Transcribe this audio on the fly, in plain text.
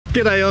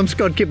G'day, I'm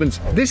Scott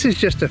Gibbons. This is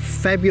just a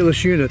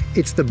fabulous unit.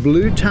 It's the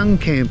Blue Tongue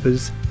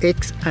Campers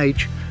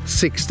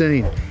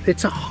XH16.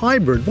 It's a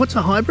hybrid. What's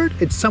a hybrid?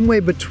 It's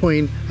somewhere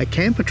between a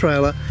camper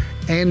trailer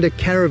and a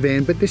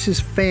caravan, but this is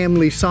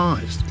family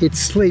sized. It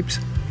sleeps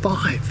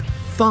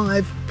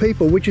five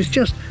people, which is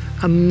just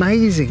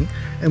amazing.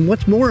 And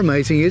what's more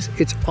amazing is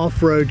it's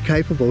off-road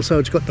capable. So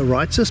it's got the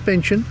right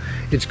suspension,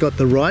 it's got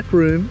the right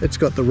room, it's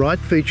got the right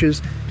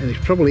features, and it's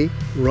probably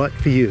right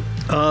for you.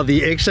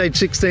 The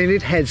XH16,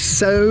 it has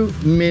so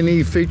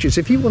many features.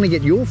 If you want to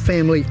get your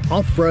family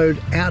off-road,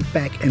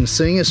 outback and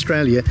seeing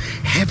Australia,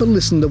 have a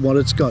listen to what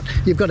it's got.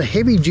 You've got a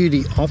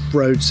heavy-duty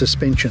off-road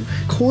suspension,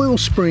 coil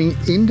spring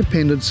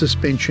independent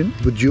suspension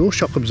with dual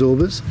shock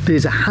absorbers.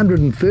 There's a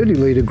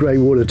 130-litre grey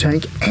water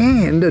tank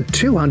and a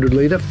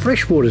 200-litre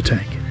freshwater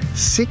tank.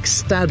 6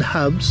 stud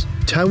hubs,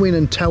 tow in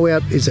and tow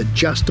out is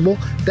adjustable.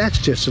 That's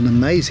just an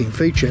amazing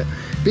feature.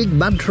 Big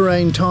mud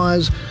terrain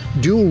tyres,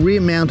 dual rear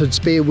mounted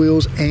spare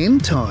wheels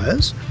and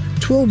tyres,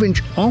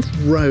 12-inch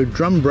off-road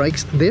drum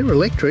brakes, they're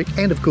electric,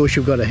 and of course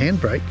you've got a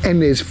handbrake.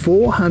 And there's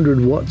 400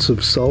 watts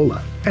of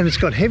solar. And it's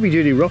got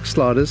heavy-duty rock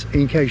sliders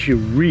in case you're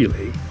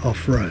really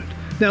off-road.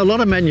 Now, a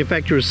lot of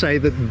manufacturers say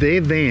that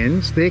their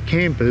vans, their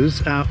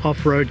campers are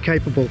off-road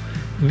capable.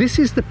 This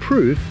is the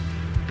proof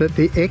that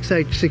the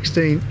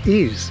XH16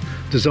 is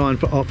designed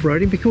for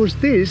off-roading, because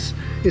this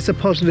is a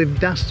positive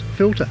dust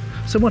filter.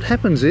 So what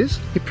happens is,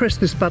 you press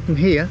this button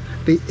here,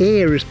 the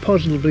air is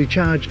positively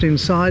charged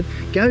inside,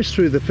 goes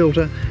through the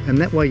filter, and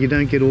that way you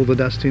don't get all the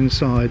dust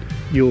inside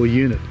your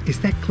unit. Is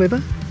that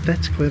clever?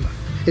 That's clever.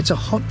 It's a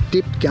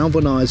hot-dipped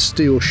galvanised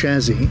steel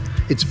chassis.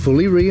 It's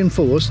fully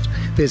reinforced.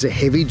 There's a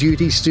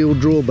heavy-duty steel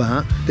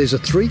drawbar. There's a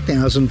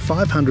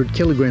 3,500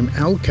 kilogram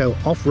Alco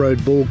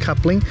off-road ball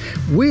coupling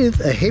with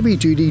a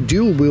heavy-duty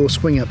dual-wheel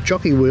swing-up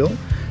jockey wheel,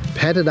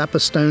 padded upper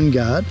stone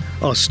guard.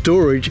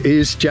 Storage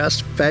is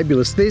just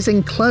fabulous. There's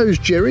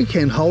enclosed jerry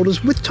can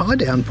holders with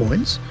tie-down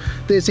points.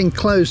 There's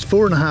enclosed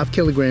 4.5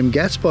 kilogram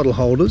gas bottle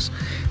holders.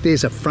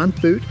 There's a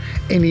front boot,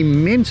 an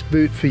immense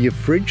boot for your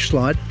fridge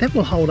slide that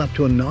will hold up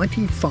to a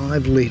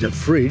 95-litre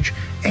fridge,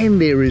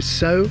 and there is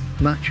so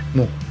much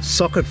more.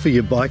 Socket for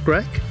your bike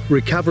rack,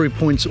 recovery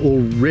points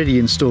already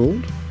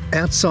installed,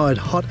 outside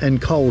hot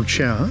and cold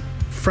shower,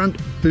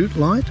 front boot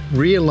light,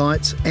 rear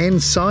lights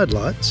and side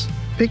lights,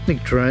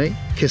 picnic tray,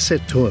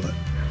 cassette toilet.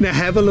 Now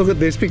have a look at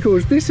this,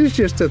 because this is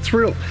just a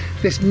thrill.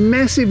 This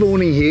massive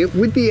awning here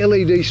with the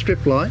LED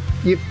strip light,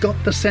 you've got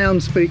the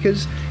sound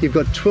speakers, you've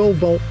got 12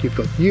 volt, you've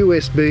got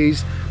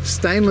USBs,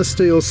 stainless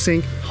steel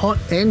sink, hot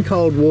and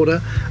cold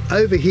water.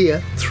 Over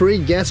here, 3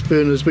 gas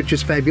burners, which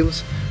is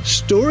fabulous.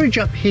 Storage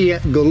up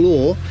here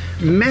galore,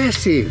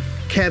 massive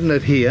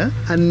cabinet here,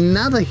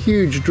 another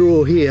huge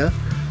drawer here,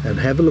 and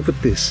have a look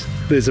at this.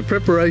 There's a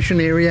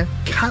preparation area,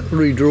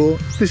 cutlery drawer.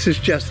 This is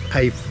just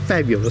a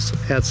fabulous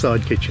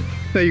outside kitchen.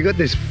 Now you've got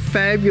this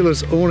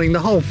fabulous awning, the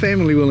whole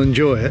family will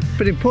enjoy it,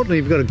 but importantly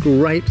you've got a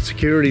great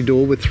security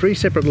door with 3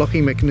 separate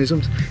locking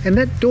mechanisms, and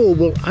that door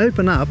will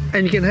open up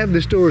and you can have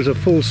this door as a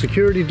full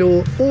security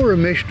door or a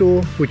mesh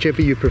door,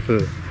 whichever you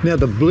prefer. Now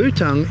the Blue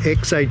Tongue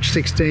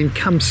XH16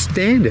 comes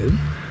standard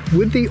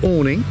with the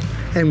awning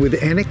and with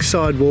annex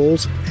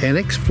sidewalls,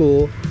 annex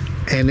floor,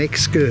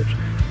 annex skirt.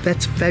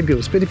 That's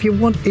fabulous, but if you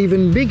want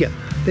even bigger,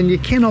 then you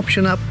can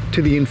option up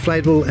to the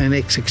inflatable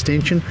annex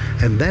extension,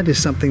 and that is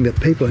something that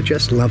people are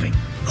just loving.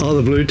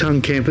 The Blue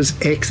Tongue Campers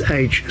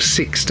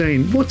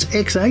XH16. What's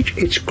XH?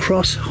 It's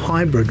cross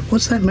hybrid.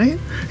 What's that mean?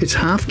 It's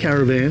half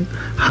caravan,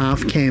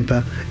 half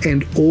camper,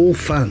 and all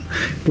fun.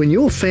 When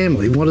your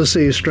family want to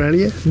see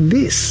Australia,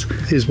 this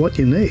is what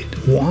you need.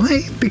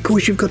 Why?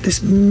 Because you've got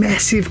this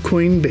massive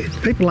queen bed.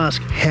 People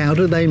ask, how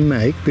do they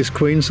make this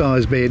queen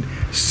size bed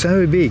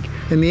so big?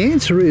 And the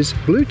answer is,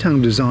 Blue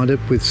Tongue designed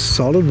it with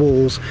solid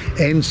walls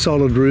and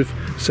solid roof,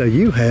 so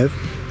you have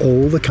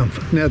all the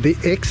comfort. Now the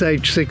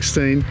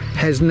XH16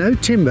 has no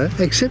timber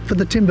except for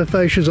the timber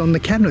fascias on the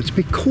cabinets,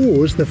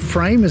 because the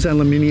frame is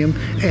aluminium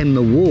and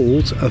the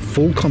walls are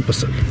full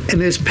composite. And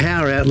there's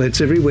power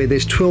outlets everywhere.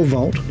 There's 12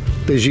 volt,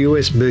 there's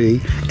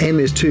USB, and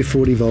there's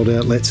 240 volt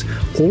outlets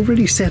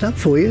already set up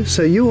for you,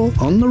 so you're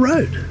on the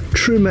road.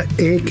 Truma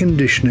air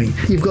conditioning.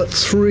 You've got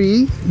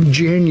 3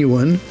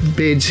 genuine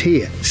beds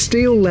here.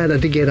 Steel ladder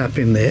to get up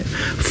in there.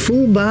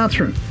 Full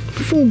bathroom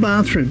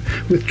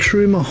with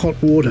Truma hot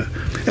water.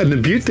 And the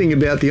beaut thing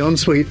about the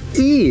ensuite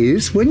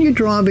is, when you're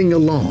driving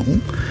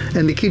along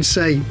and the kids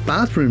say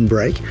bathroom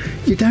break,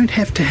 you don't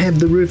have to have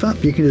the roof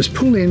up. You can just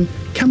pull in,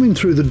 come in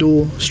through the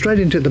door, straight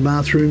into the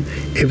bathroom.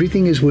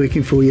 Everything is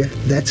working for you.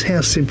 That's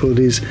how simple it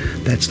is.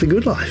 That's the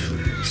good life.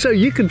 So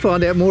you can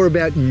find out more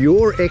about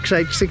your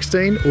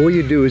XH16. All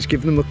you do is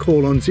give them a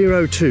call on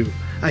 02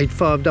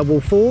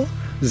 8544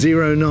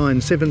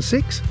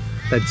 0976.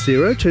 That's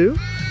 02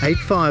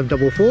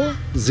 8544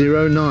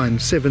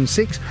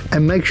 0976,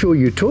 and make sure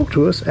you talk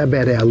to us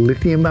about our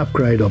lithium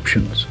upgrade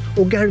options,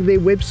 or go to their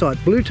website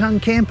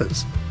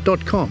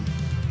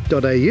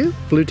bluetonguecampers.com.au,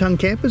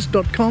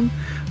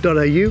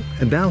 bluetonguecampers.com.au,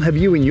 and they'll have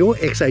you in your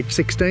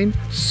XH16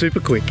 super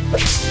quick.